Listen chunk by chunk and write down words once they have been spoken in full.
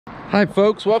Hi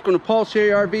folks, welcome to Paul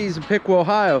Sherry RVs in Piqua,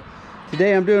 Ohio.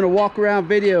 Today I'm doing a walk around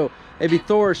video. It'll be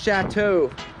Thor Chateau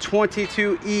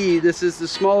 22E. This is the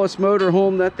smallest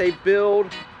motorhome that they build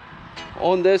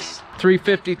on this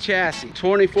 350 chassis.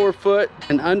 24 foot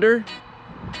and under.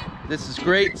 This is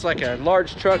great. It's like a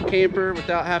large truck camper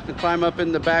without having to climb up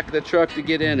in the back of the truck to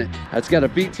get in it. It's got a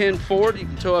V10 Ford. You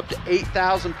can tow up to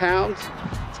 8,000 pounds.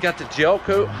 It's got the gel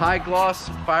coat, high gloss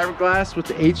fiberglass with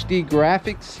the HD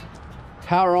graphics.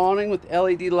 Power awning with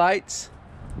LED lights,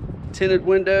 tinted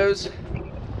windows.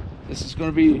 This is going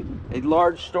to be a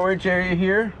large storage area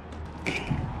here.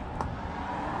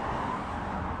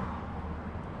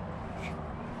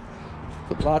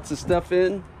 Put lots of stuff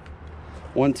in.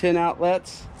 110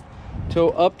 outlets.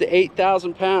 Tow up to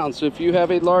 8,000 pounds. So if you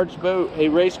have a large boat, a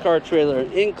race car trailer,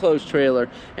 an enclosed trailer,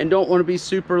 and don't want to be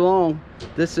super long,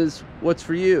 this is what's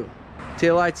for you.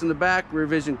 Tail lights in the back, rear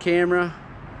vision camera,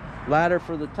 ladder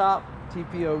for the top.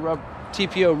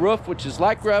 TPO roof, which is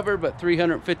like rubber but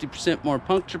 350% more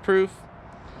puncture proof.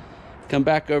 Come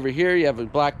back over here, you have a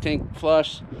black tank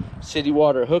flush, city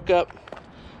water hookup,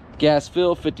 gas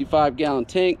fill, 55-gallon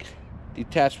tank,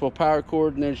 detachable power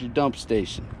cord, and there's your dump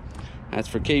station. That's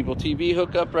for cable TV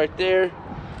hookup right there.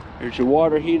 There's your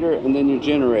water heater and then your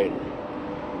generator.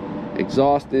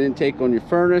 Exhaust and intake on your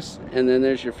furnace, and then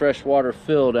there's your fresh water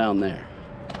fill down there.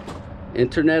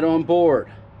 Internet on board,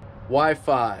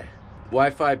 Wi-Fi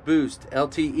boost,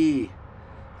 LTE.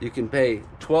 You can pay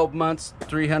 12 months,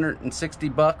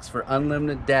 $360 for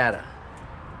unlimited data.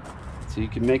 So you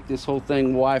can make this whole thing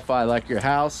Wi-Fi like your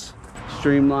house.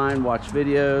 Streamline, watch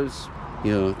videos,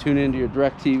 tune into your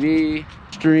DirecTV,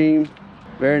 stream.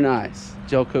 Very nice.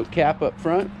 Gel coat cap up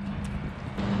front.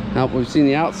 Now we've seen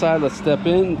the outside, let's step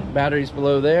in. Batteries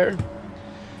below there.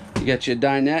 You got your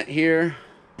dinette here.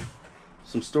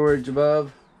 Some storage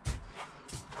above.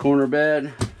 Corner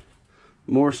bed.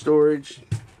 More storage,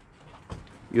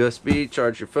 USB,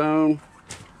 charge your phone,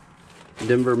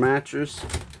 Denver mattress,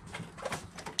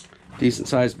 decent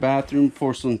sized bathroom,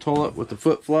 porcelain toilet with a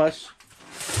foot flush,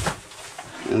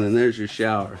 and then there's your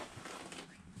shower.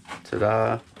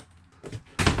 Ta-da!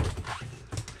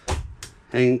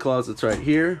 Hanging closets right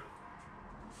here,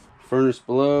 furnace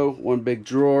below, one big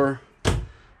drawer,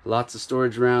 lots of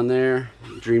storage around there,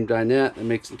 dream dinette that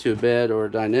makes into a bed or a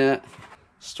dinette,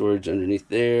 storage underneath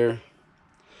there.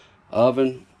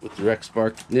 Oven with direct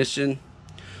spark ignition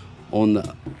on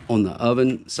the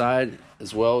oven side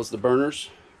as well as the burners.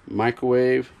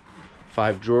 Microwave,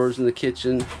 5 drawers in the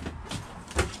kitchen.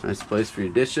 Nice place for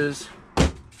your dishes.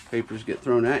 Papers get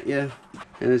thrown at you.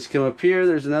 And as you come up here,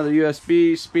 there's another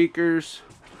USB, speakers,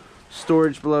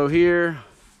 storage below here,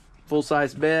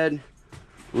 full-size bed,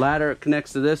 ladder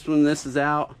connects to this one. This is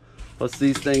out. Plus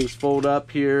these things fold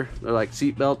up here. They're like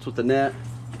seat belts with a net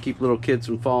to keep little kids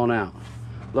from falling out.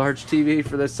 Large TV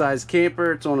for this size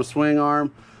camper. It's on a swing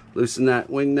arm. Loosen that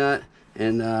wing nut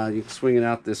and you can swing it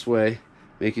out this way,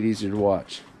 make it easier to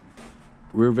watch.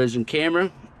 Rear vision camera,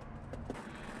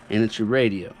 and it's your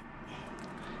radio,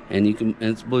 and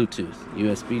it's Bluetooth.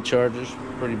 USB chargers,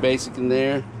 pretty basic in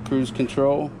there. Cruise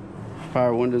control,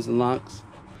 power windows and locks.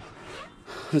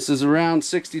 This is around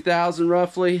 $60,000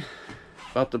 roughly,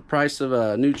 about the price of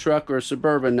a new truck or a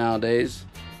Suburban nowadays.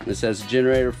 This has a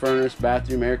generator, furnace,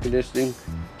 bathroom, air conditioning,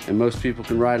 and most people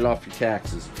can write it off your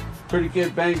taxes. Pretty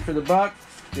good bang for the buck.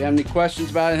 If you have any questions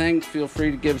about anything, feel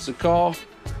free to give us a call,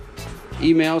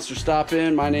 email us, or stop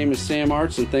in. My name is Sam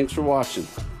Arts, and thanks for watching.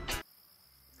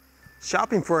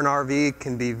 Shopping for an RV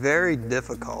can be very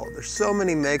difficult. There's so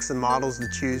many makes and models to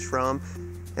choose from,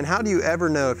 and how do you ever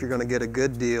know if you're going to get a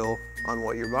good deal on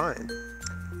what you're buying?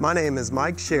 My name is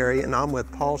Mike Sherry, and I'm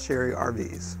with Paul Sherry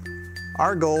RVs.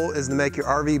 Our goal is to make your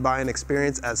RV buying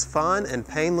experience as fun and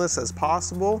painless as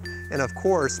possible, and of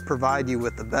course, provide you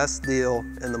with the best deal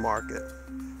in the market.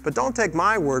 But don't take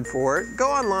my word for it. Go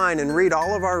online and read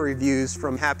all of our reviews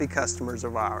from happy customers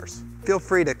of ours. Feel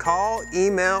free to call,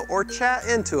 email, or chat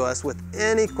into us with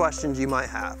any questions you might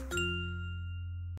have.